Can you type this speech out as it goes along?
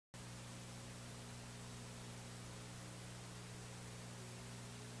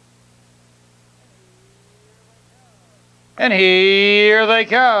And here they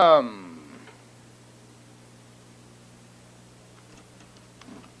come.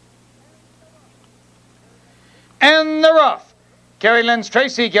 And the rough. Kerry Lynn's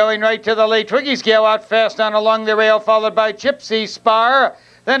Tracy going right to the lead. Twiggy's go out fast on along the rail, followed by Gypsy Spar.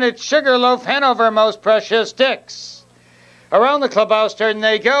 Then it's Sugarloaf Hanover, Most Precious Dix. Around the clubhouse turn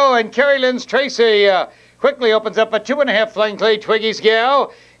they go, and Kerry Lynn's Tracy quickly opens up a 2.5 length lead. Twiggy's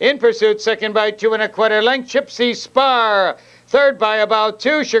Gal in pursuit, second by 2 1/4 length. Gypsy Spar, third by about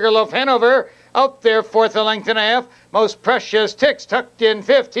 2. Sugarloaf Hanover out there, 4th a length and a half. Most Precious Dix tucked in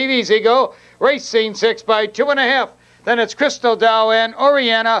 5th. TV's Ego racing 6 by 2 1/2. Then it's Crystal Dow and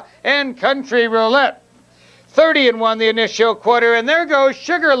Oriana and Country Roulette. 30-1 the initial quarter, and there goes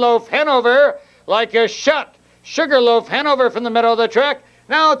Sugarloaf Hanover like a shot. Sugarloaf Hanover from the middle of the track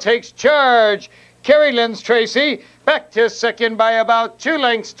now takes charge. Kerry Lynn's Tracy back to second by about 2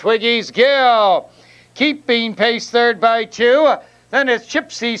 lengths. Twiggy's Gill keeping pace, third by 2. Then it's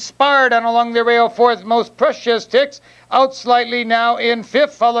Gypsy Spar down along the rail, 4th. Most Precious Dix out slightly now in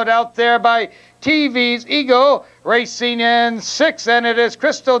 5th, followed out there by TV's Ego racing in 6th, and it is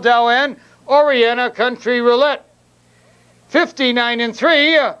Crystal Dow and Oriana Country Roulette.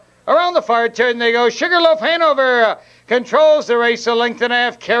 59-3. Around the far turn they go. Sugarloaf Hanover controls the race a length and a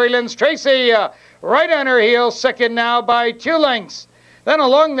half. Kerry Lynn's Tracy right on her heels, second now by 2 lengths. Then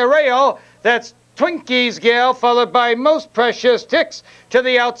along the rail, that's Twinkie's Gale, followed by Most Precious Dix to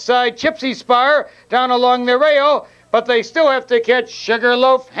the outside. Gypsy Spar down along the rail, but they still have to catch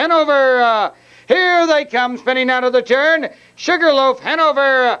Sugarloaf Hanover. Here they come, spinning out of the turn. Sugarloaf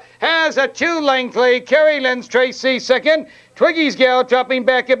Hanover has a 2-length lead. Kerry Lynn's Tracy second. Twiggy's Gale dropping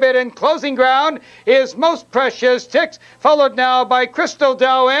back a bit, and closing ground is Most Precious Dix, followed now by Crystal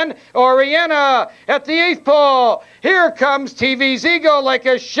Dow and Oriana at the 8th pole. Here comes TV's Ego like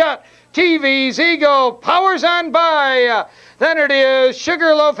a shot. TV's Ego powers on by. Then it is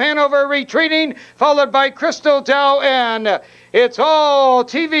Sugarloaf Hanover retreating, followed by Crystal Dow, and it's all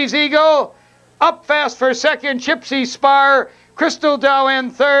TV's Ego. Up fast for second, Gypsy Spar, Crystal Dow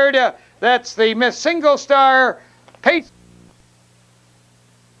in third. That's the Miss Single Star. Pace.